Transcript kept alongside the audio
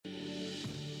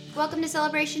Welcome to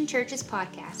Celebration Church's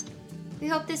podcast. We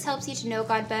hope this helps you to know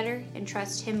God better and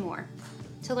trust Him more.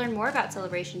 To learn more about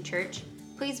Celebration Church,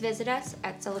 please visit us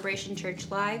at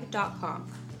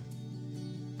celebrationchurchlive.com.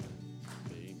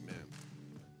 Amen.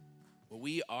 Well,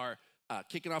 we are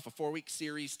kicking off a 4-week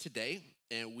series today,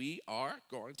 and we are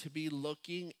going to be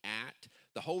looking at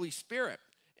the Holy Spirit.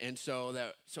 And so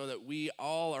that we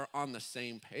all are on the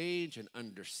same page and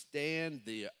understand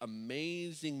the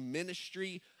amazing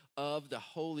ministry of the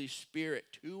Holy Spirit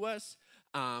to us.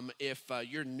 If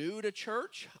you're new to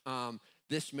church,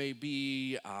 this may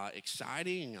be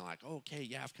exciting, and you're like, oh, okay,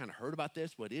 yeah, I've kind of heard about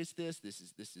this. What is this? This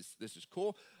is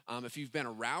cool. If you've been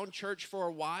around church for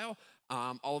a while,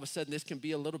 all of a sudden this can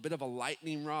be a little bit of a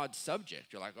lightning rod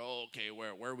subject. You're like, oh, okay,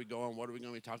 where are we going? What are we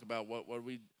going to be talking about?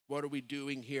 What are we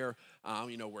doing here?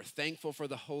 We're thankful for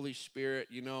the Holy Spirit,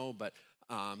 but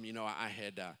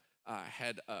I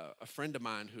had a friend of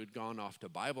mine who had gone off to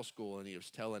Bible school, and he was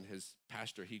telling his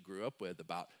pastor he grew up with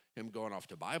about him going off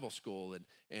to Bible school,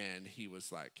 and he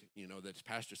was like, that his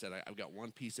pastor said, I've got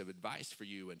one piece of advice for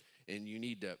you, and you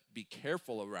need to be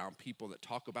careful around people that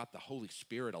talk about the Holy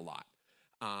Spirit a lot.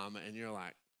 And you're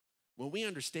like, when we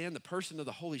understand the person of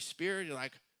the Holy Spirit, you're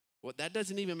like, well, that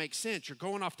doesn't even make sense. You're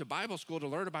going off to Bible school to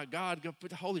learn about God. Go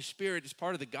put the Holy Spirit as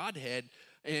part of the Godhead.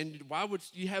 And why would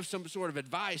you have some sort of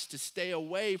advice to stay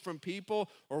away from people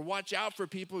or watch out for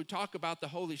people who talk about the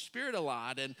Holy Spirit a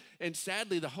lot? And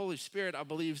sadly, the Holy Spirit, I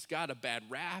believe, has got a bad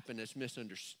rap and is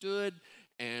misunderstood.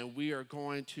 And we are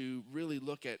going to really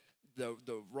look at the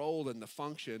role and the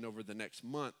function over the next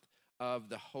month of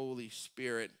the Holy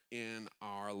Spirit in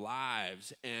our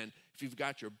lives. And if you've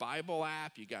got your Bible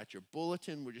app, you got your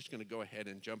bulletin, we're just going to go ahead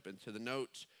and jump into the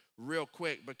notes real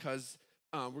quick, because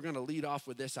we're going to lead off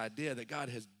with this idea that God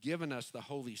has given us the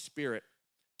Holy Spirit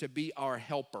to be our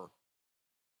helper.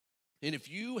 And if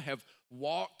you have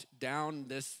walked down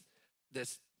this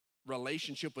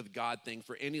relationship with God thing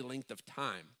for any length of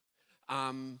time,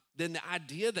 then the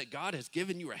idea that God has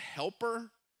given you a helper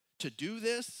to do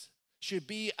this should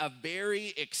be a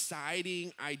very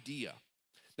exciting idea.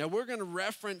 Now, we're going to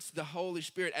reference the Holy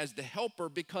Spirit as the helper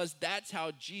because that's how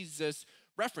Jesus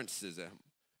references him.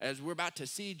 As we're about to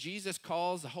see, Jesus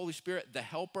calls the Holy Spirit the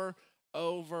helper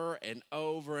over and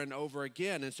over and over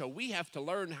again. And so we have to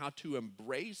learn how to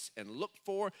embrace and look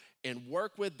for and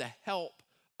work with the help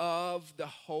of the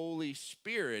Holy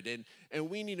Spirit. And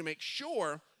we need to make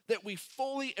sure that we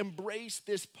fully embrace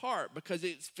this part, because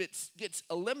if it gets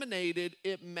eliminated,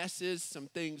 it messes some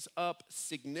things up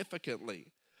significantly.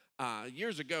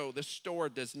 Years ago, this store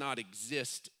does not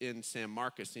exist in San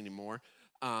Marcos anymore,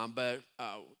 but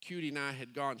Cutie and I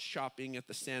had gone shopping at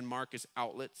the San Marcos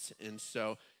outlets, and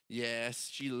so, yes,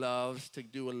 she loves to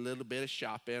do a little bit of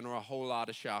shopping or a whole lot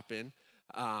of shopping.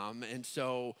 And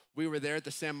so we were there at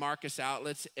the San Marcos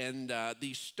outlets, and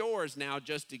these stores now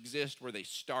just exist where they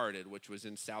started, which was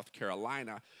in South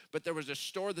Carolina. But there was a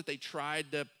store that they tried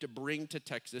to bring to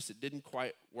Texas. It didn't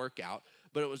quite work out,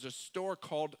 but it was a store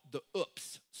called the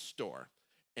Oops Store.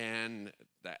 And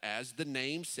as the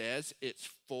name says, it's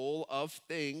full of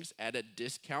things at a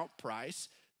discount price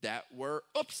that were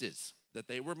oopses, that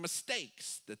they were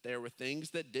mistakes, that there were things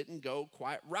that didn't go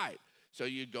quite right. So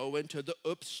you go into the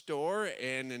Oops store,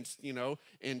 and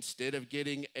instead of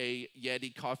getting a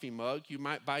Yeti coffee mug, you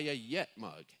might buy a Yet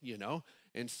mug.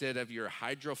 Instead of your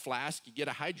Hydro Flask, you get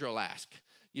a Hydrolask,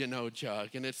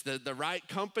 jug. And it's the right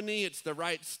company, it's the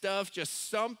right stuff. Just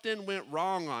something went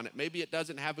wrong on it. Maybe it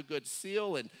doesn't have a good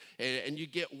seal, and you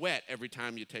get wet every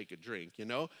time you take a drink.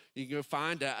 You can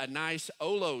find a nice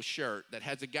Olo shirt that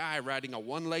has a guy riding a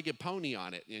one-legged pony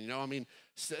on it.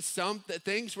 Some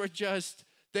things were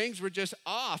just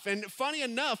off. And funny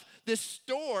enough, this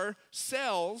store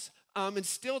sells, and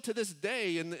still to this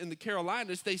day in the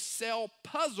Carolinas, they sell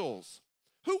puzzles.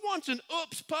 Who wants an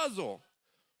oops puzzle?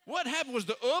 What happened? Was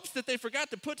the oops that they forgot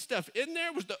to put stuff in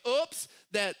there? Was the oops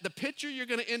that the picture you're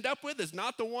going to end up with is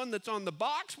not the one that's on the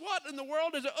box? What in the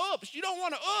world is an oops? You don't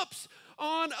want an oops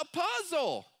on a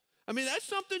puzzle. That's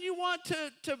something you want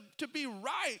to be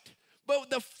right.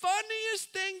 But the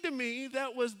funniest thing to me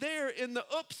that was there in the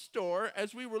Oops store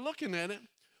as we were looking at it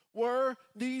were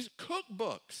these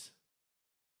cookbooks.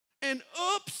 An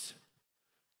Oops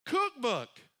cookbook.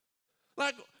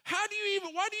 Like, why do you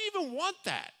even want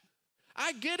that?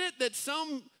 I get it that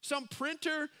some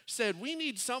printer said we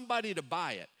need somebody to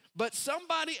buy it. But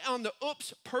somebody on the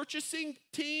Oops purchasing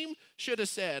team should have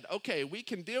said, okay, we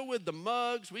can deal with the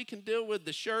mugs, we can deal with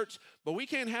the shirts, but we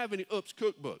can't have any Oops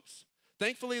cookbooks.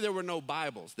 Thankfully, there were no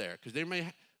Bibles there, because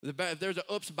if there's an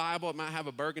Oops Bible, it might have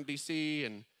a burgundy sea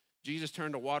and Jesus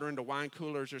turned the water into wine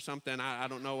coolers or something. I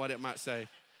don't know what it might say.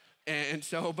 And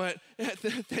so, but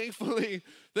thankfully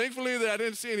that I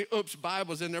didn't see any Oops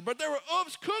Bibles in there. But there were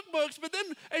Oops cookbooks. But then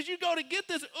as you go to get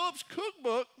this Oops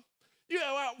cookbook,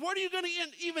 what are you going to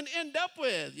even end up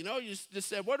with? You just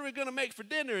said, what are we going to make for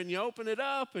dinner? And you open it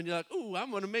up and you're like, ooh,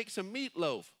 I'm going to make some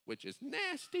meatloaf, which is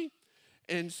nasty.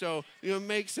 And so you're going to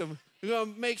make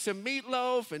some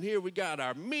meatloaf, and here we got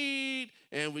our meat,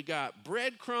 and we got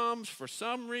breadcrumbs for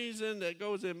some reason that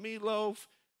goes in meatloaf.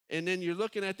 And then you're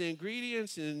looking at the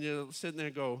ingredients, and you're sitting there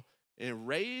and go, and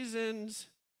raisins,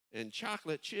 and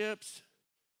chocolate chips,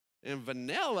 and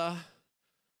vanilla.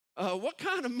 What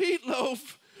kind of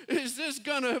meatloaf is this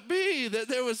gonna be? That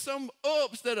there was some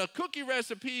oops that a cookie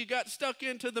recipe got stuck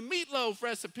into the meatloaf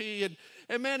recipe,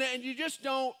 and man, and you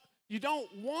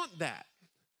don't want that.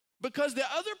 Because the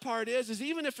other part is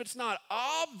even if it's not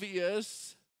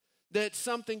obvious that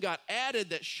something got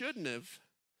added that shouldn't have,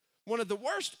 one of the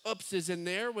worst oopses in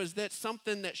there was that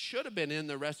something that should have been in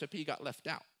the recipe got left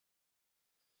out.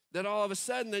 That all of a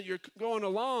sudden that you're going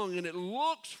along and it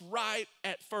looks right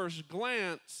at first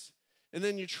glance, and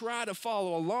then you try to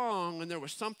follow along and there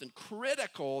was something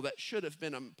critical that should have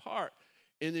been a part.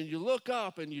 And then you look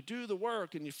up and you do the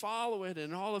work and you follow it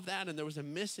and all of that, and there was a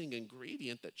missing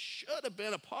ingredient that should have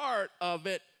been a part of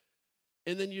it,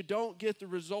 and then you don't get the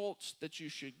results that you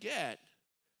should get.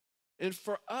 And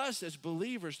for us as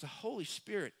believers, the Holy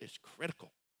Spirit is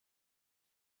critical.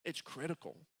 It's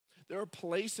critical. There are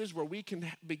places where we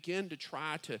can begin to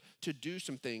try to do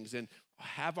some things and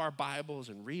have our Bibles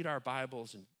and read our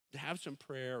Bibles and have some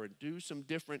prayer and do some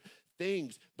different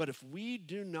things. But if we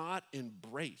do not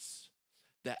embrace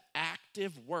the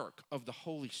active work of the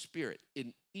Holy Spirit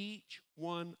in each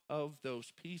one of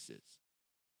those pieces,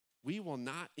 we will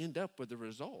not end up with the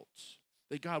results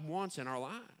that God wants in our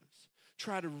lives.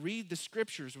 Try to read the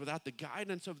scriptures without the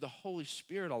guidance of the Holy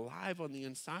Spirit alive on the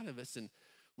inside of us, and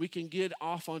we can get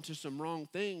off onto some wrong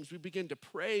things. We begin to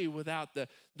pray without the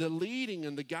leading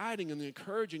and the guiding and the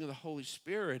encouraging of the Holy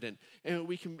Spirit, and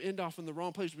we can end off in the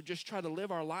wrong place. We just try to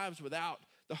live our lives without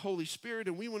the Holy Spirit,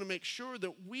 and we want to make sure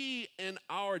that we in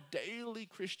our daily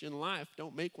Christian life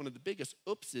don't make one of the biggest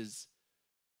oopses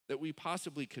that we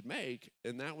possibly could make,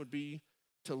 and that would be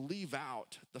to leave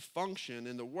out the function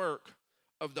and the work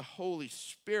of the Holy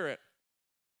Spirit.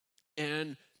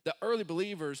 And the early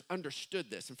believers understood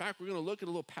this. In fact, we're going to look at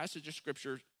a little passage of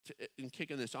scripture in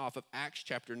kicking this off of Acts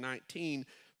chapter 19,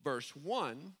 verse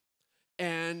 1.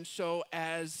 And so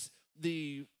as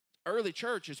the early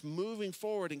church is moving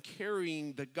forward and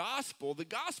carrying the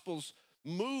gospel's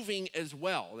moving as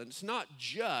well. And it's not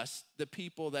just the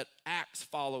people that Acts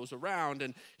follows around.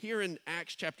 And here in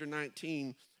Acts chapter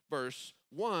 19, verse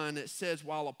 1, it says,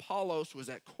 while Apollos was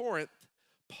at Corinth,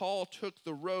 Paul took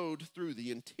the road through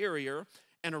the interior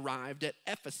and arrived at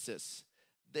Ephesus.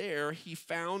 There he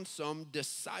found some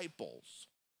disciples.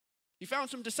 He found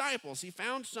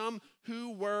some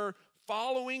who were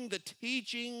following the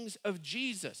teachings of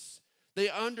Jesus. They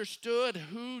understood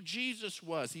who Jesus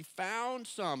was. He found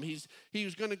some. He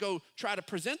was going to go try to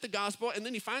present the gospel, and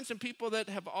then he finds some people that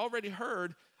have already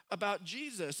heard about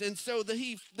Jesus. And so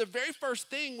the very first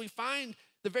thing we find,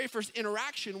 the very first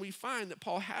interaction we find that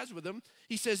Paul has with them,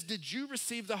 he says, did you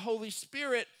receive the Holy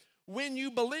Spirit when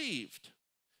you believed?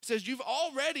 He says, you've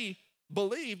already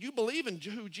believed. You believe in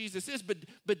who Jesus is, but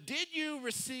did you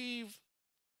receive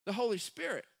the Holy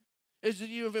Spirit? Is that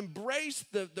you have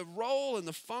embraced the role and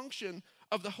the function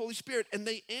of the Holy Spirit? And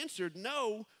they answered,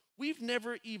 no, we've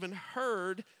never even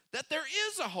heard that there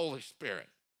is a Holy Spirit.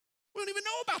 We don't even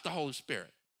know about the Holy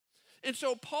Spirit. And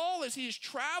so Paul, as he's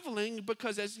traveling,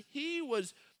 because as he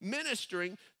was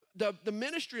ministering, the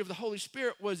ministry of the Holy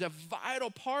Spirit was a vital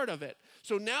part of it.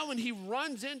 So now when he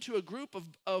runs into a group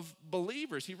of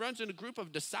believers, he runs into a group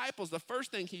of disciples, the first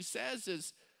thing he says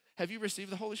is, have you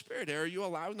received the Holy Spirit? Are you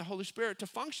allowing the Holy Spirit to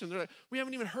function? They're like, we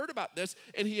haven't even heard about this.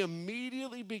 And he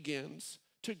immediately begins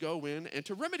to go in and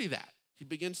to remedy that. He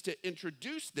begins to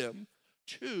introduce them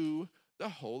to the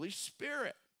Holy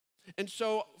Spirit. And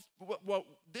so what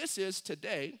this is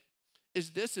today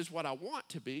is this is what I want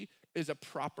to be, is a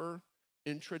proper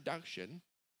introduction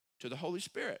to the Holy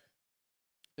Spirit.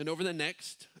 And over the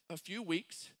next few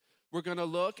weeks, we're going to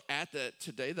look at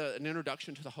an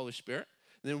introduction to the Holy Spirit.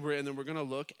 And then we're going to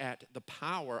look at the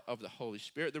power of the Holy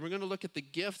Spirit. Then we're going to look at the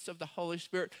gifts of the Holy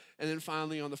Spirit. And then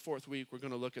finally, on the fourth week, we're going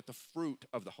to look at the fruit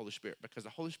of the Holy Spirit, because the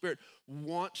Holy Spirit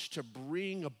wants to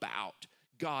bring about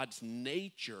God's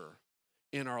nature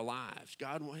in our lives.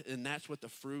 And that's what the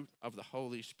fruit of the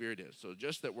Holy Spirit is. So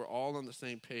just that we're all on the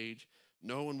same page,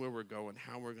 knowing where we're going,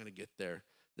 how we're going to get there,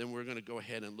 then we're going to go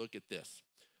ahead and look at this.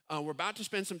 We're about to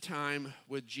spend some time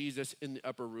with Jesus in the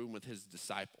upper room with his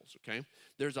disciples, okay?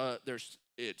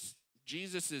 it's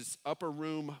Jesus's upper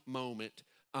room moment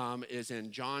is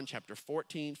in John chapter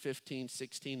 14, 15,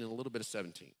 16, and a little bit of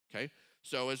 17, okay?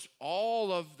 So as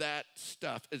all of that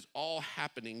stuff is all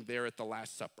happening there at the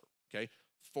Last Supper, okay?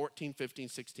 14, 15,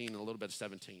 16, and a little bit of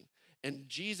 17. And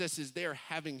Jesus is there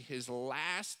having his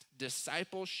last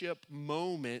discipleship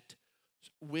moment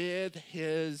with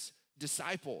his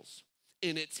disciples.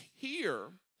 And it's here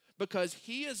because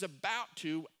he is about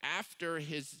to, after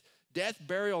his death,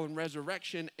 burial, and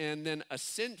resurrection, and then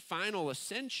final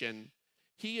ascension,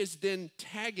 he is then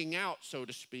tagging out, so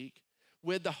to speak,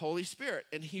 with the Holy Spirit.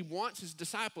 And he wants his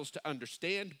disciples to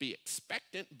understand, be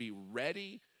expectant, be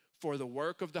ready for the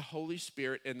work of the Holy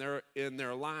Spirit in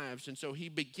their lives. And so he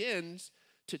begins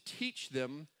to teach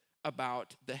them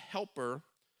about the helper,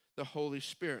 the Holy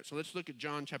Spirit. So let's look at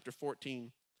John chapter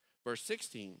 14, verse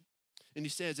 16. And he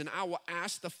says, and I will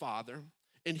ask the Father,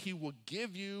 and he will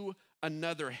give you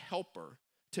another helper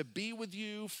to be with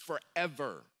you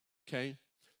forever, okay?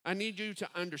 I need you to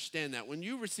understand that. When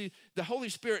you receive, the Holy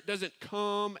Spirit doesn't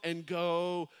come and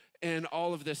go and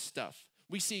all of this stuff.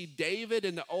 We see David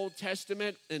in the Old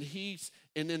Testament, and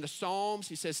in the Psalms,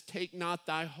 he says, take not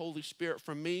thy Holy Spirit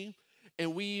from me.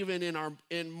 And we even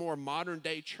in more modern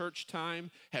day church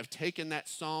time have taken that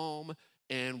psalm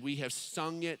and we have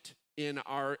sung it in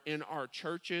our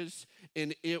churches.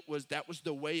 And that was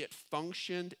the way it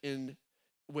functioned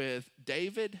with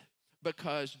David,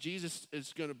 because Jesus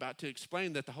is about to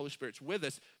explain that the Holy Spirit's with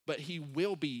us, but he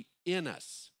will be in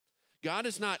us. God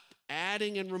is not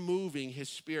adding and removing his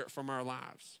Spirit from our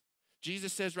lives.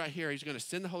 Jesus says right here, he's going to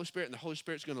send the Holy Spirit, and the Holy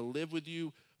Spirit's going to live with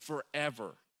you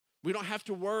forever. We don't have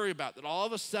to worry about that all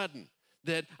of a sudden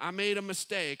that I made a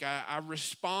mistake. I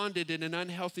responded in an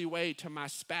unhealthy way to my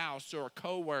spouse or a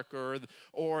coworker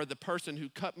or the person who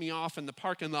cut me off in the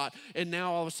parking lot, and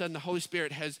now all of a sudden the Holy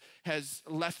Spirit has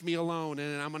left me alone,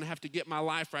 and I'm going to have to get my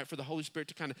life right for the Holy Spirit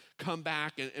to kind of come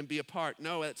back and be a part.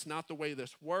 No, that's not the way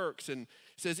this works. And it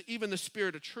says, even the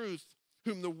Spirit of truth,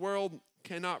 whom the world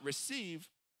cannot receive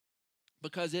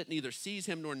because it neither sees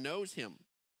him nor knows him.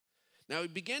 Now we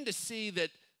begin to see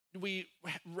that we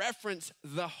reference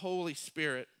the Holy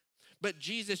Spirit, but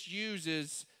Jesus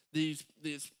uses the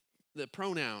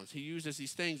pronouns. He uses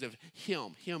these things of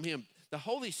him. The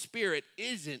Holy Spirit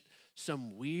isn't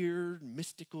some weird,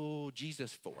 mystical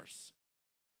Jesus force.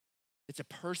 It's a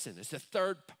person. It's the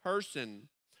third person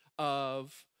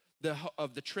of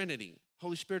the Trinity.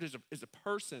 Holy Spirit is a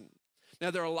person. Now,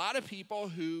 there are a lot of people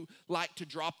who like to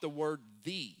drop the word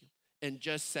 "the" and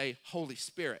just say Holy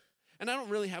Spirit. And I don't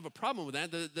really have a problem with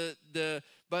that.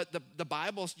 But the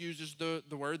Bible uses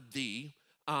the word "the,"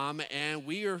 and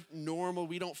we are normal.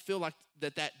 We don't feel like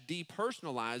that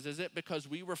depersonalizes it, because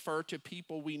we refer to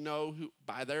people we know who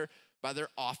by their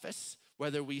office,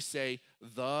 whether we say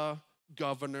the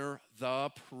governor, the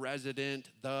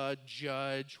president, the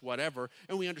judge, whatever,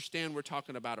 and we understand we're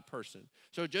talking about a person.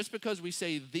 So just because we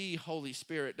say the Holy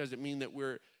Spirit doesn't mean that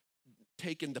we're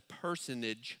taking the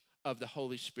personage of the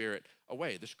Holy Spirit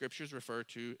away. The scriptures refer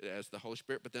to as the Holy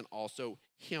Spirit, but then also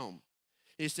him.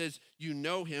 It says, you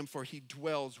know him, for he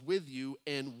dwells with you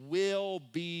and will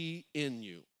be in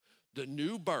you. The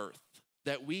new birth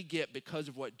that we get because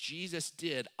of what Jesus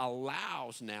did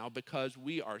allows now, because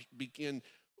we are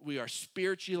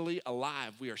spiritually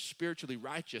alive, we are spiritually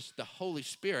righteous, the Holy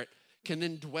Spirit can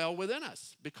then dwell within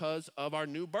us because of our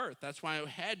new birth. That's why it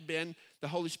had been the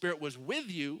Holy Spirit was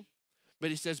with you, but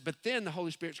he says, but then the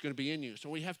Holy Spirit's going to be in you. So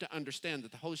we have to understand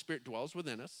that the Holy Spirit dwells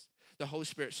within us. The Holy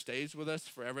Spirit stays with us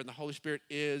forever, and the Holy Spirit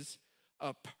is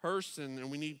a person,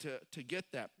 and we need to get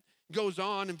that. It goes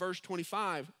on in verse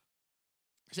 25.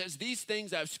 It says, these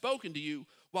things I've spoken to you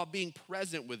while being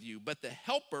present with you, but the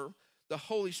Helper, the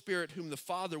Holy Spirit, whom the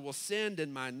Father will send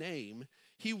in my name,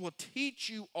 he will teach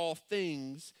you all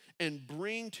things and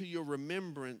bring to your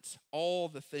remembrance all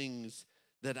the things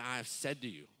that I've said to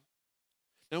you.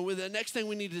 Now, the next thing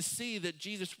we need to see that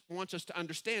Jesus wants us to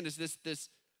understand is this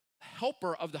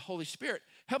helper of the Holy Spirit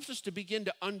helps us to begin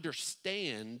to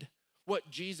understand what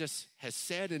Jesus has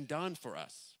said and done for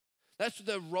us. That's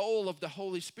the role of the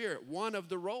Holy Spirit. One of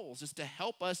the roles is to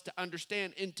help us to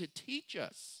understand and to teach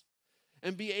us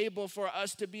and be able for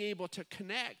us to be able to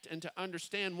connect and to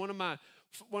understand. One of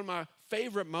my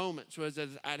favorite moments was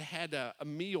as I'd had a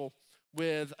meal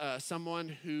with someone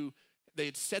who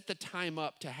they'd set the time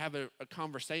up to have a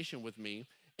conversation with me,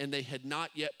 and they had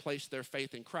not yet placed their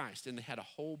faith in Christ, and they had a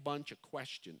whole bunch of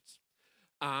questions.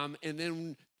 And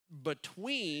then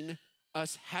between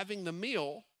us having the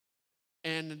meal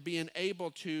and being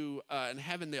able to, and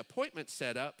having the appointment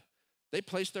set up, they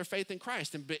placed their faith in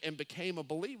Christ and became a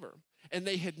believer. And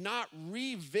they had not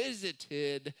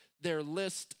revisited their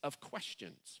list of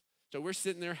questions. So we're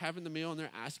sitting there having the meal and they're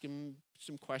asking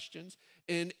some questions.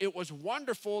 And it was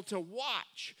wonderful to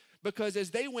watch because as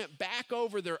they went back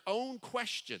over their own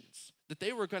questions that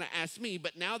they were going to ask me,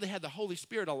 but now they had the Holy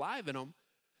Spirit alive in them,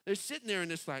 they're sitting there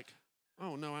and it's like,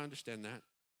 oh, no, I understand that.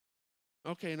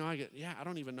 Okay, no, I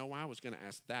don't even know why I was going to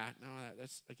ask that. No,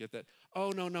 I get that. Oh,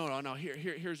 no.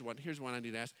 Here's one I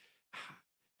need to ask.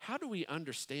 How do we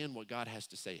understand what God has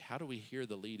to say? How do we hear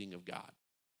the leading of God?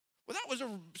 Well, that was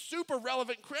a super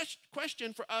relevant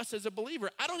question for us as a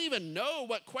believer. I don't even know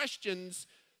what questions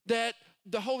that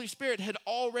the Holy Spirit had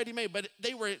already made, but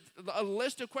they were a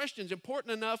list of questions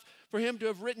important enough for him to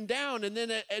have written down. And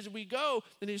then as we go,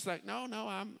 then he's like, no,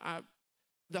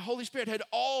 the Holy Spirit had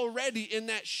already in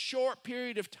that short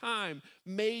period of time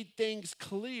made things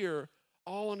clear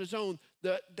all on his own.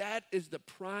 That is the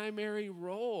primary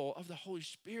role of the Holy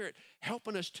Spirit,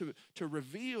 helping us to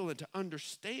reveal and to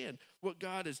understand what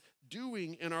God is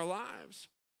doing in our lives.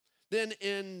 Then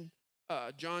in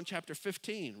John chapter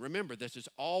 15, remember, this is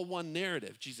all one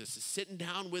narrative. Jesus is sitting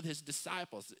down with his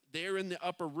disciples. They're in the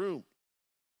upper room.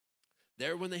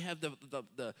 There when they have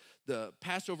the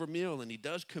Passover meal and he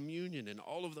does communion and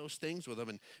all of those things with them.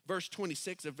 And verse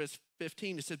 26 of verse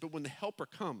 15, it says, but when the Helper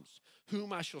comes,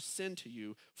 whom I shall send to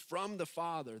you from the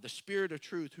Father, the Spirit of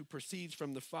truth who proceeds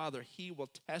from the Father, he will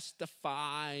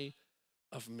testify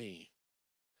of me.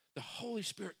 The Holy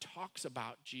Spirit talks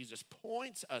about Jesus,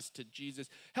 points us to Jesus,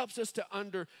 helps us to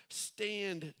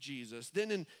understand Jesus. Then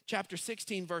in chapter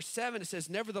 16, verse 7, it says,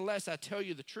 nevertheless, I tell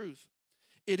you the truth.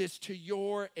 It is to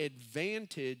your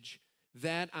advantage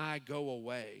that I go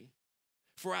away.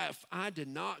 For if I did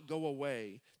not go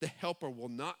away, the Helper will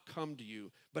not come to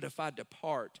you. But if I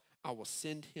depart, I will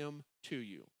send him to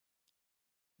you.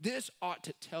 This ought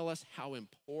to tell us how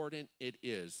important it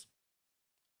is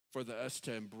for us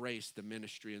to embrace the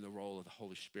ministry and the role of the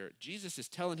Holy Spirit. Jesus is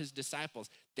telling his disciples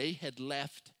they had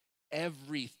left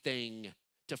everything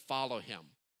to follow him.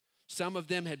 Some of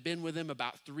them had been with him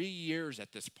about 3 years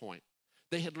at this point.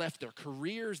 They had left their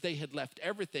careers, they had left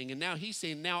everything. And now he's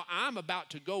saying, now I'm about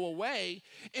to go away,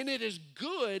 and it is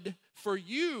good for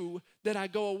you that I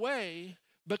go away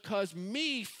because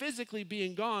me physically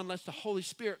being gone lets the Holy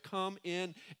Spirit come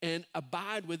in and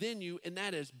abide within you, and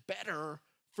that is better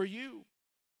for you.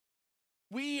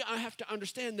 We have to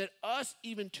understand that us,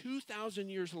 even 2,000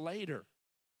 years later,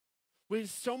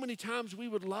 so many times we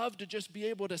would love to just be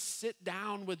able to sit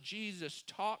down with Jesus,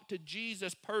 talk to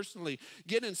Jesus personally,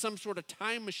 get in some sort of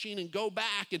time machine and go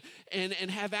back and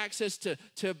have access to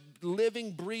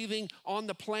living, breathing on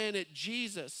the planet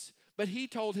Jesus. But he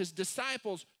told his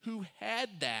disciples who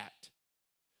had that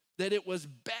it was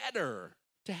better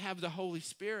to have the Holy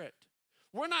Spirit.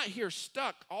 We're not here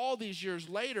stuck all these years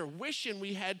later wishing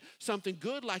we had something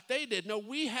good like they did. No,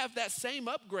 we have that same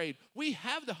upgrade. We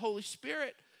have the Holy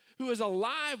Spirit who is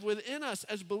alive within us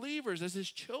as believers, as his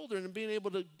children, and being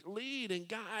able to lead and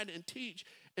guide and teach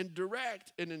and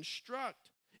direct and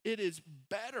instruct. It is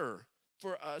better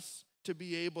for us to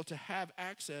be able to have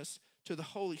access to the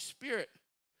Holy Spirit,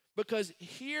 because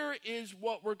here is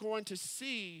what we're going to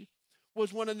see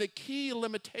was one of the key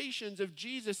limitations of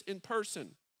Jesus in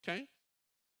person, okay?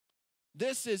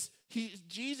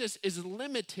 Jesus is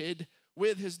limited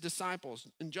with his disciples.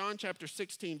 In John chapter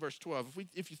 16, verse 12,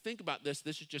 if you think about this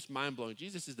is just mind-blowing.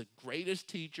 Jesus is the greatest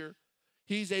teacher.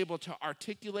 He's able to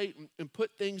articulate and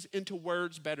put things into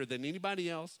words better than anybody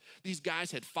else. These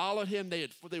guys had followed him.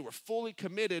 They were fully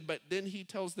committed, but then he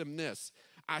tells them this,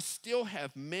 I still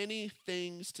have many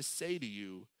things to say to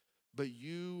you, but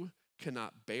you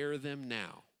cannot bear them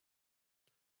now.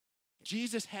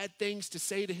 Jesus had things to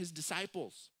say to his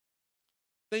disciples.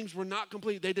 Things were not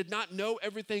complete. They did not know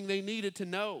everything they needed to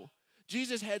know.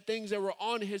 Jesus had things that were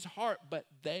on his heart, but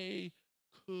they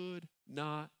could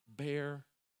not bear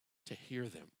to hear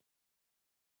them.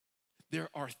 There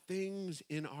are things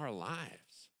in our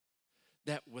lives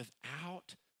that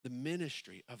without the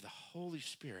ministry of the Holy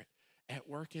Spirit at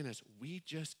work in us, we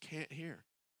just can't hear.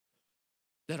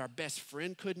 That our best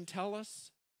friend couldn't tell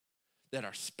us, that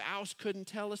our spouse couldn't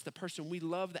tell us, the person we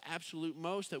love the absolute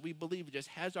most, that we believe just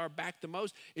has our back the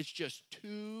most. It's just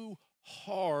too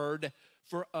hard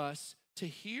for us to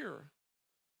hear.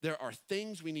 There are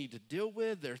things we need to deal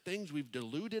with. There are things we've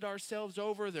deluded ourselves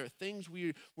over. There are things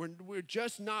we're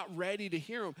just not ready to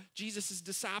hear them. Jesus'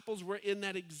 disciples were in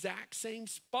that exact same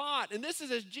spot. And this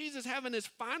is as Jesus having his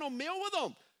final meal with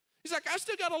them. He's like, I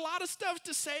still got a lot of stuff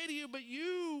to say to you, but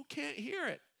you can't hear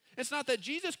it. It's not that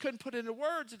Jesus couldn't put it into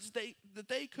words, it's that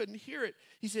they couldn't hear it.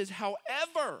 He says,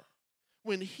 however,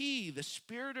 when he, the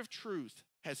Spirit of truth,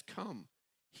 has come,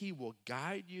 he will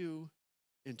guide you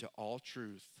into all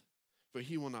truth. for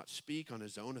he will not speak on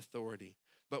his own authority,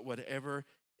 but whatever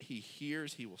he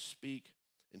hears, he will speak,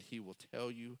 and he will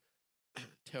tell you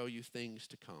things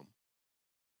to come.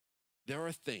 There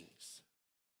are things,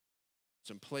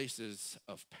 some places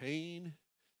of pain.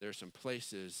 There are some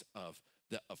places of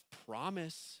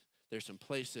promise. There's some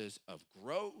places of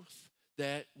growth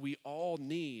that we all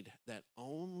need, that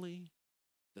only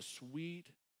the sweet,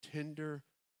 tender,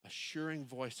 assuring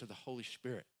voice of the Holy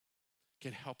Spirit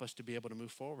can help us to be able to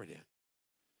move forward in.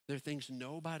 There are things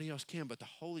nobody else can, but the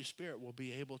Holy Spirit will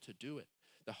be able to do it.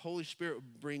 The Holy Spirit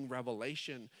will bring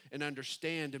revelation and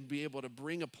understand and be able to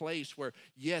bring a place where,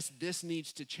 yes, this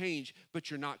needs to change, but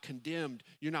you're not condemned.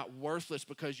 You're not worthless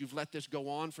because you've let this go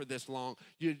on for this long.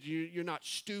 You're not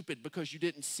stupid because you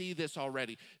didn't see this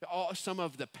already. Some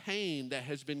of the pain that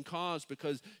has been caused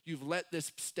because you've let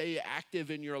this stay active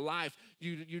in your life,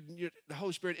 the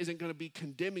Holy Spirit isn't going to be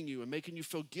condemning you and making you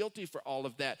feel guilty for all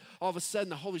of that. All of a sudden,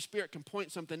 the Holy Spirit can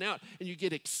point something out, and you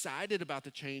get excited about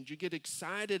the change. You get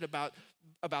excited about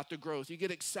the growth. You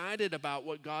get excited about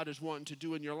what God is wanting to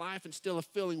do in your life instead of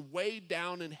feeling weighed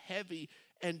down and heavy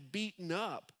and beaten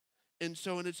up. And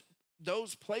it's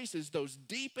those places, those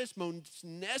deepest, most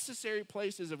necessary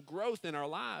places of growth in our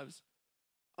lives,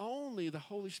 only the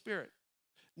Holy Spirit,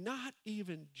 not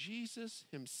even Jesus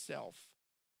himself,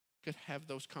 could have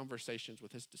those conversations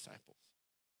with his disciples.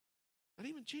 Not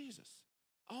even Jesus.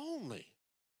 Only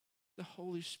the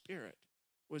Holy Spirit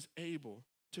was able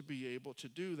to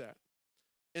do that.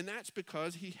 And that's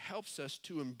because he helps us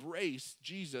to embrace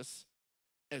Jesus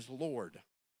as Lord.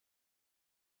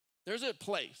 There's a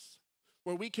place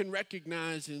where we can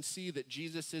recognize and see that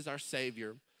Jesus is our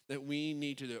Savior, that we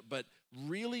need to do it. But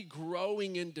really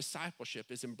growing in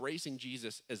discipleship is embracing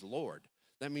Jesus as Lord.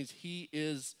 That means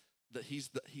he's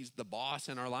the boss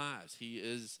in our lives. He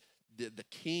is the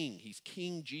king. He's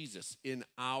King Jesus in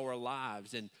our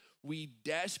lives. And we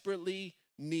desperately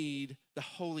need the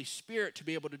Holy Spirit to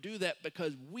be able to do that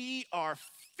because we are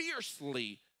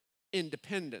fiercely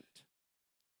independent.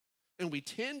 And we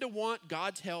tend to want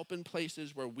God's help in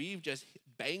places where we've just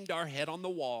banged our head on the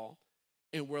wall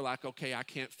and we're like, okay, I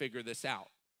can't figure this out.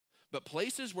 But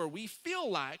places where we feel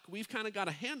like we've kind of got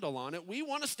a handle on it, we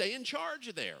want to stay in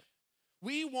charge there.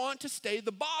 We want to stay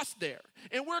the boss there.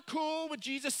 And we're cool with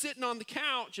Jesus sitting on the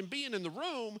couch and being in the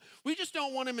room. We just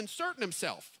don't want him inserting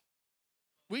himself.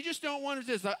 We just don't want to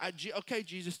just, okay,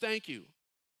 Jesus, thank you.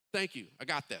 Thank you. I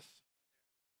got this.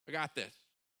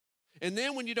 And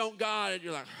then when you don't got it,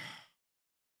 you're like,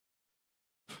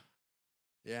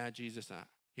 yeah, Jesus,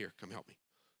 here, come help me.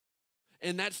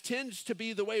 And that tends to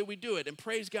be the way we do it. And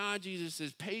praise God, Jesus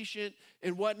is patient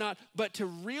and whatnot. But to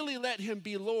really let him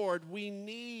be Lord, we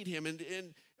need him. And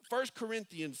in 1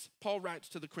 Corinthians, Paul writes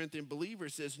to the Corinthian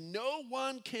believers, says, no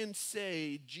one can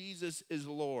say Jesus is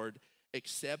Lord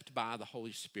except by the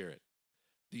Holy Spirit.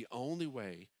 The only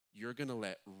way you're going to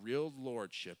let real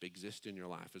lordship exist in your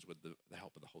life is with the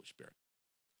help of the Holy Spirit.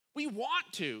 We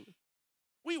want to.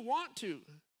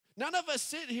 None of us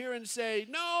sit here and say,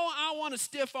 no, I want to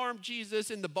stiff-arm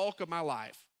Jesus in the bulk of my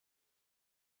life.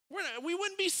 We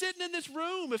wouldn't be sitting in this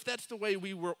room if that's the way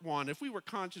we want, if we were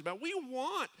conscious about it. We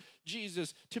want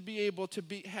Jesus to be able to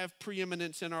have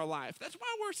preeminence in our life. That's why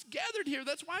we're gathered here.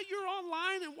 That's why you're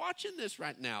online and watching this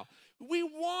right now. We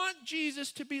want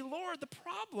Jesus to be Lord. The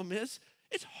problem is,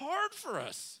 it's hard for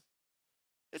us.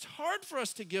 It's hard for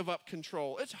us to give up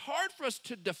control. It's hard for us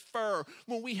to defer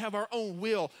when we have our own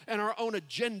will and our own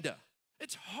agenda.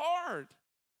 It's hard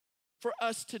for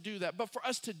us to do that. But for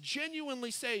us to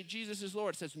genuinely say Jesus is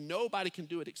Lord, it says nobody can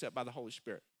do it except by the Holy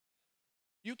Spirit.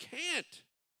 You can't.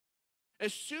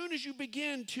 As soon as you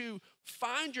begin to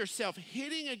find yourself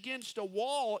hitting against a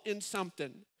wall in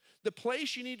something, the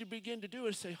place you need to begin to do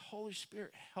is say, Holy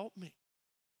Spirit, help me.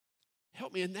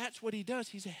 Help me. And that's what he does.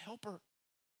 He's a helper.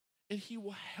 And he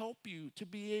will help you to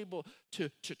be able to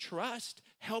trust,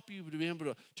 help you to be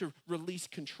able to release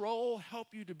control, help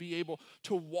you to be able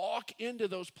to walk into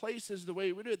those places the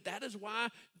way we do it. That is why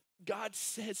God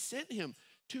has sent him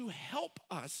to help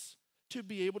us to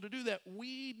be able to do that.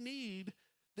 We need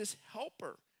this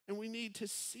helper, and we need to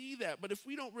see that. But if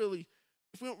we don't really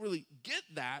get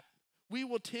that, we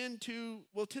will tend to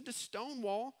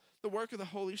stonewall the work of the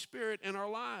Holy Spirit in our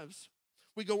lives.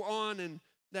 We go on and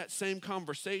that same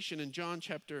conversation in John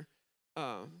chapter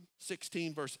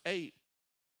 16, verse 8.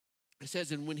 It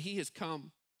says, and when he has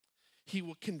come, he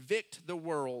will convict the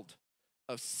world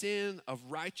of sin, of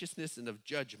righteousness, and of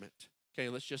judgment. Okay,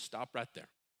 let's just stop right there.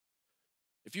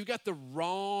 If you've got the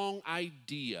wrong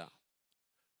idea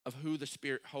of who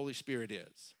the Holy Spirit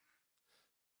is,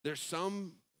 there's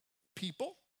some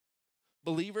people,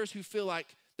 believers, who feel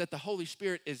like that the Holy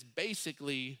Spirit is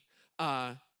basically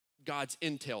God's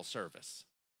intel service.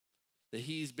 That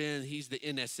he's the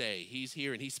NSA. He's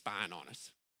here and he's spying on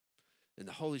us. And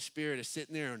the Holy Spirit is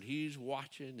sitting there and he's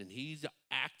watching and he's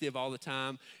active all the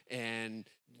time. And,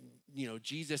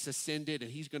 Jesus ascended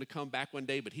and he's going to come back one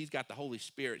day, but he's got the Holy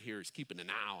Spirit here. He's keeping an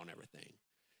eye on everything.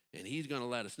 And he's going to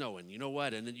let us know. And you know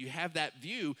what? And then you have that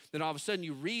view, then all of a sudden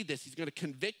you read this. He's going to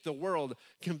convict the world,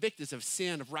 convict us of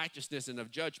sin, of righteousness, and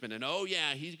of judgment. And oh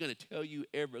yeah, he's going to tell you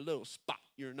every little spot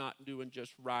you're not doing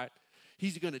just right.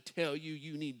 He's going to tell you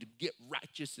you need to get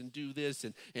righteous and do this,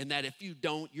 and that if you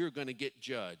don't, you're going to get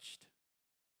judged.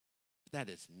 But that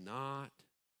is not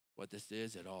what this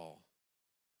is at all.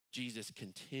 Jesus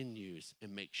continues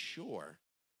and makes sure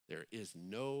there is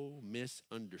no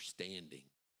misunderstanding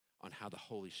on how the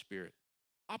Holy Spirit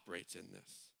operates in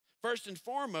this. First and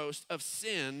foremost, of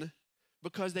sin,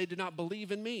 because they do not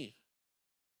believe in me.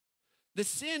 The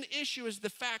sin issue is the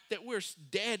fact that we're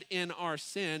dead in our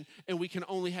sin and we can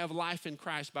only have life in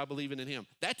Christ by believing in him.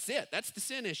 That's it. That's the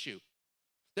sin issue.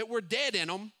 That we're dead in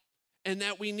them and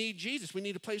that we need Jesus. We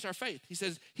need to place our faith. He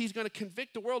says he's going to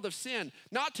convict the world of sin,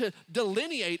 not to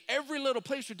delineate every little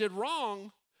place you did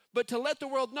wrong, but to let the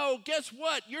world know, guess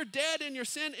what? You're dead in your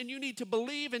sin and you need to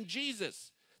believe in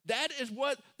Jesus. That is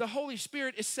what the Holy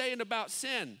Spirit is saying about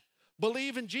sin.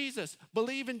 Believe in Jesus.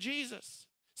 Believe in Jesus.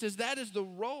 Says that is the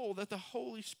role that the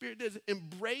Holy Spirit does.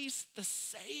 Embrace the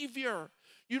Savior.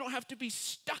 You don't have to be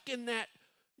stuck in that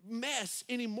mess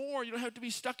anymore. You don't have to be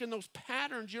stuck in those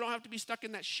patterns. You don't have to be stuck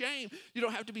in that shame. You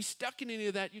don't have to be stuck in any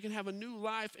of that. You can have a new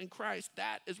life in Christ.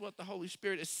 That is what the Holy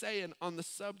Spirit is saying on the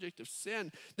subject of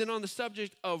sin. Then on the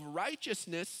subject of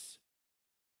righteousness,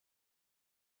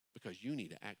 because you need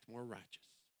to act more righteous.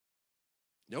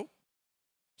 Nope.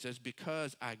 It says,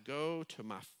 because I go to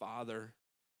my Father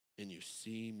and you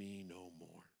see me no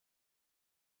more.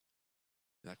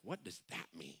 You're like, what does that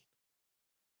mean?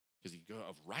 Because he goes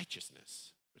of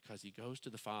righteousness, because he goes to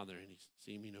the Father and he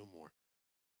see me no more.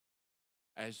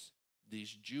 As these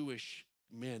Jewish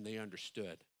men, they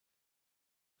understood,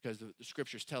 because the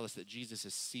scriptures tell us that Jesus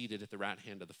is seated at the right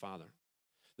hand of the Father.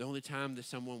 The only time that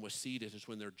someone was seated is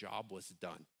when their job was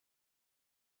done.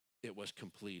 It was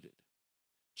completed.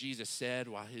 Jesus said,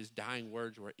 while his dying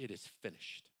words were, it is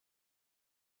finished.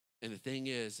 And the thing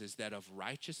is that of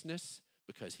righteousness,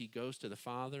 because he goes to the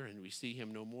Father and we see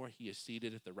him no more, he is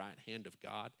seated at the right hand of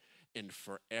God, and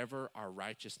forever our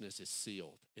righteousness is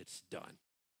sealed. It's done.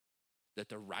 That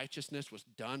the righteousness was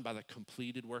done by the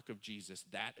completed work of Jesus.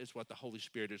 That is what the Holy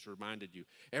Spirit has reminded you.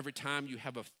 Every time you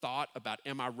have a thought about,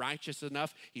 am I righteous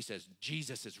enough? He says,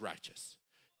 Jesus is righteous.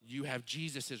 You have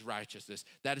Jesus' righteousness.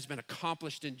 That has been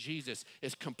accomplished in Jesus.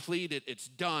 It's completed. It's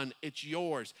done. It's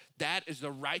yours. That is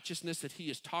the righteousness that he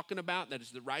is talking about. That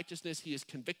is the righteousness he is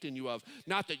convicting you of.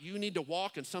 Not that you need to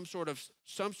walk in some sort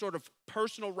of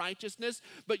personal righteousness,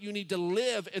 but you need to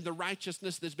live in the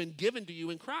righteousness that's been given to you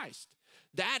in Christ.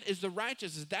 That is the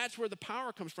righteousness. That's where the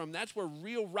power comes from. That's where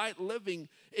real right living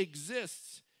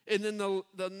exists. And then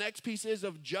the next piece is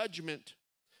of judgment,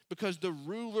 because the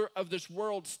ruler of this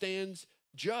world stands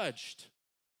judged.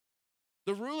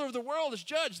 The ruler of the world is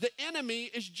judged. The enemy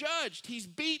is judged. He's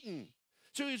beaten.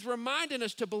 So he's reminding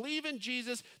us to believe in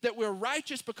Jesus, that we're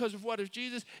righteous because of what is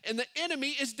Jesus, and the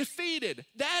enemy is defeated.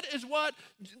 That is what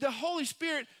the Holy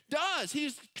Spirit does.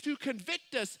 He's to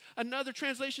convict us. Another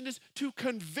translation is to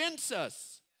convince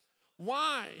us.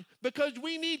 Why? Because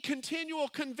we need continual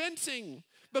convincing.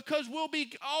 Because we'll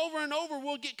be over and over,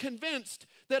 we'll get convinced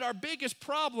that our biggest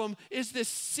problem is this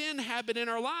sin habit in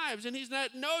our lives. And he's not,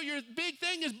 no, your big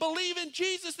thing is believe in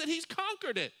Jesus, that he's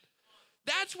conquered it.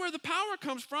 That's where the power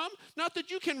comes from. Not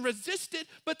that you can resist it,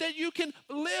 but that you can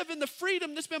live in the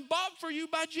freedom that's been bought for you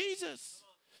by Jesus.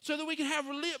 So that we can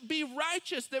be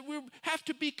righteous, that we have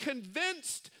to be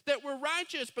convinced that we're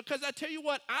righteous. Because I tell you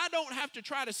what, I don't have to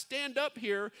try to stand up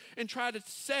here and try to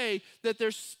say that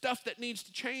there's stuff that needs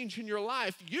to change in your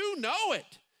life. You know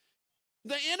it.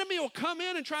 The enemy will come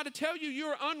in and try to tell you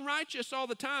you're unrighteous all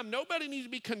the time. Nobody needs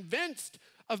to be convinced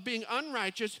of being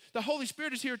unrighteous. The Holy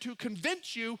Spirit is here to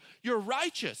convince you you're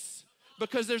righteous,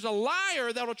 because there's a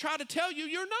liar that will try to tell you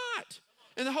you're not.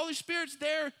 And the Holy Spirit's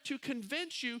there to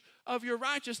convince you of your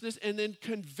righteousness, and then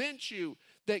convince you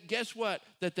that, guess what?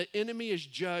 That the enemy is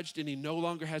judged and he no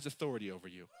longer has authority over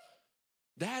you.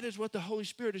 That is what the Holy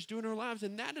Spirit is doing in our lives,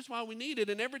 and that is why we need it.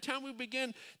 And every time we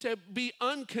begin to be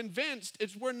unconvinced,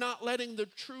 it's we're not letting the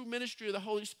true ministry of the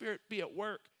Holy Spirit be at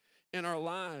work in our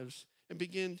lives and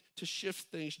begin to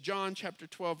shift things. John chapter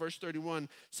 12, verse 31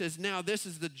 says, now this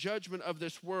is the judgment of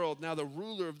this world. Now the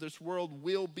ruler of this world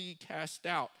will be cast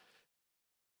out.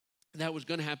 That was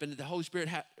going to happen. The Holy Spirit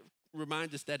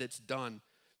reminds us that it's done.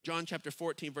 John chapter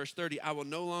 14, verse 30, I will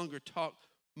no longer talk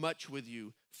much with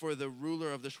you, for the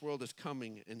ruler of this world is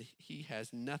coming, and he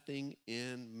has nothing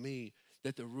in me.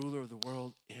 That the ruler of the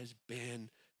world has been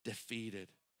defeated.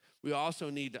 We also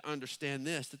need to understand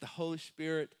this, that the Holy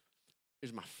Spirit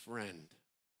is my friend.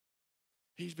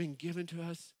 He's been given to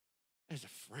us as a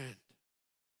friend.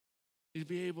 He'd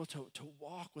be able to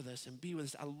walk with us and be with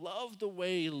us. I love the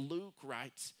way Luke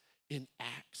writes in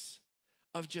Acts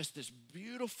of just this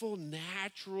beautiful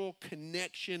natural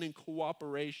connection and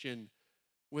cooperation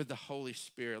with the Holy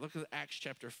Spirit. Look at Acts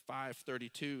chapter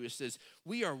 5:32. It says,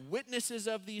 we are witnesses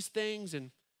of these things,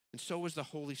 and so is the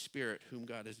Holy Spirit whom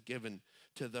God has given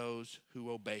to those who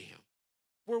obey him.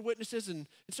 We're witnesses, and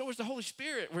so is the Holy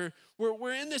Spirit.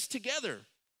 We're in this together.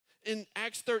 In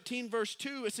Acts 13, verse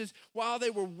 2, it says, while they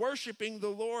were worshiping the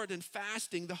Lord and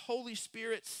fasting, the Holy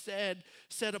Spirit said,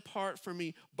 set apart for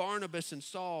me Barnabas and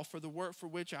Saul for the work for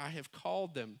which I have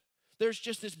called them. There's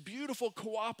just this beautiful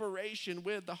cooperation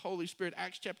with the Holy Spirit.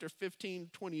 Acts chapter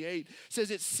 15:28 says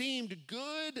it seemed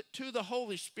good to the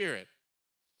Holy Spirit.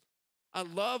 I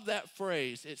love that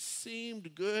phrase. It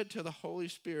seemed good to the Holy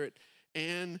Spirit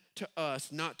and to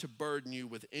us not to burden you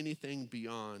with anything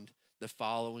beyond the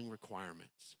following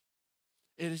requirements.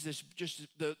 It is this just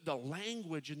the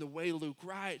language and the way Luke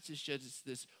writes is just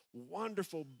this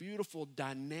wonderful, beautiful,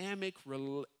 dynamic,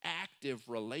 active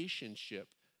relationship.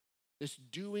 This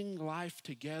doing life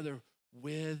together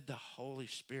with the Holy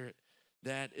Spirit.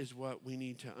 That is what we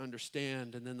need to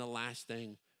understand. And then the last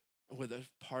thing, with a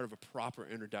part of a proper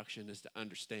introduction, is to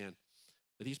understand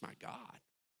that he's my God.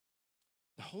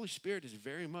 The Holy Spirit is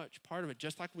very much part of it,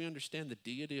 just like we understand the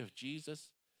deity of Jesus,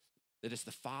 that it's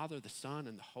the Father, the Son,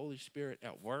 and the Holy Spirit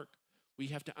at work. We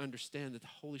have to understand that the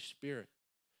Holy Spirit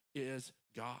is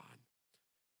God.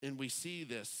 And we see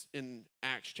this in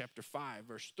Acts chapter 5,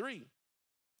 verse 3.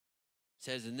 It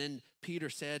says, and then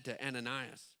Peter said to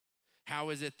Ananias, how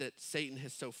is it that Satan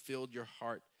has so filled your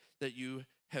heart that you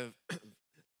have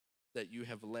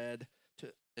led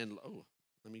to, and oh,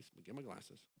 let me get my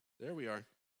glasses. There we are.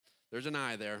 There's an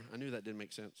eye there. I knew that didn't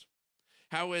make sense.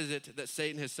 How is it that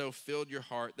Satan has so filled your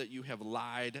heart that you have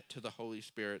lied to the Holy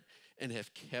Spirit and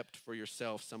have kept for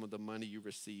yourself some of the money you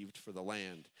received for the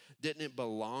land? Didn't it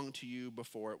belong to you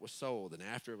before it was sold? And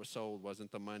after it was sold,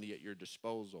 wasn't the money at your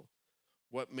disposal?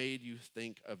 What made you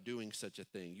think of doing such a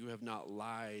thing? You have not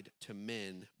lied to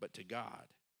men, but to God.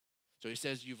 So he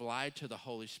says you've lied to the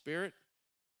Holy Spirit.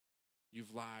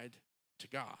 You've lied to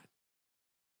God.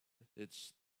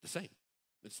 It's the same.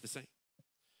 It's the same.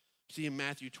 See in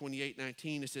Matthew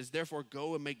 28:19, it says, therefore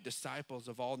go and make disciples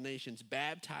of all nations,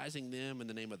 baptizing them in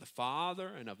the name of the Father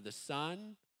and of the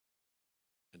Son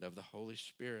and of the Holy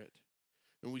Spirit.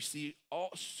 And we see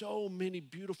so many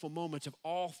beautiful moments of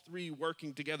all three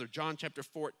working together. John chapter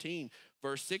 14,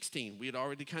 verse 16. We had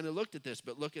already kind of looked at this,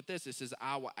 but look at this. It says,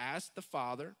 I will ask the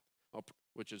Father,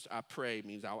 which is I pray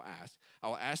means I will ask. I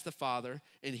will ask the Father,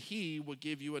 and he will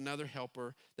give you another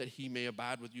helper that he may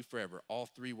abide with you forever. All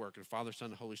three working, Father, Son,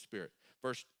 and Holy Spirit.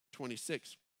 Verse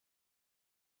 26.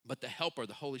 But the helper,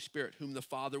 the Holy Spirit, whom the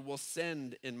Father will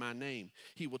send in my name,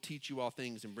 he will teach you all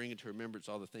things and bring into remembrance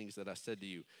all the things that I said to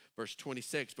you. Verse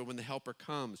 26, but when the helper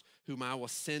comes, whom I will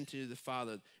send to the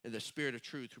Father, and the Spirit of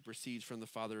truth who proceeds from the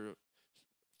Father,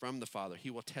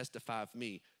 he will testify of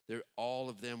me. They're all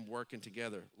of them working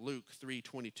together. Luke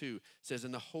 3:22 says,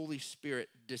 and the Holy Spirit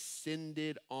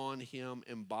descended on him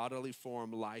in bodily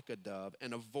form like a dove,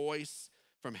 and a voice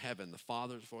from heaven, the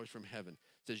Father's voice from heaven,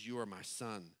 says, you are my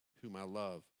Son, whom I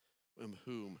love, in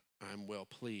whom I'm well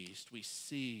pleased. We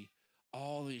see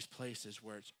all these places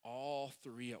where it's all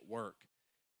three at work.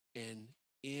 And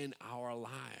in our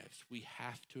lives, we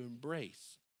have to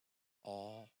embrace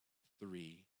all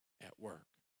three at work.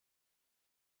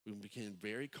 We become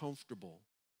very comfortable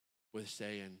with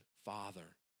saying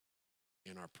Father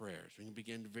in our prayers. We can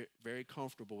begin very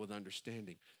comfortable with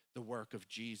understanding the work of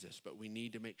Jesus, but we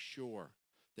need to make sure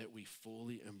that we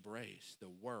fully embrace the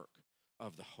work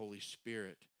of the Holy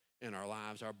Spirit in our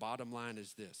lives. Our bottom line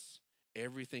is this: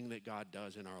 everything that God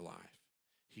does in our life,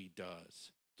 he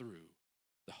does through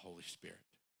the Holy Spirit.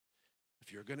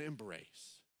 If you're going to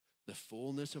embrace the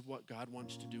fullness of what God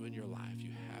wants to do in your life, you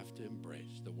have to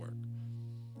embrace the work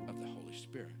of the Holy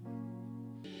Spirit.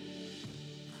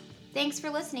 Thanks for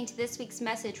listening to this week's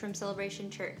message from Celebration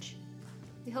Church.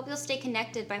 We hope you'll stay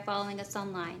connected by following us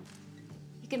online.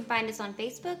 You can find us on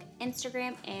Facebook,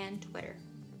 Instagram, and Twitter.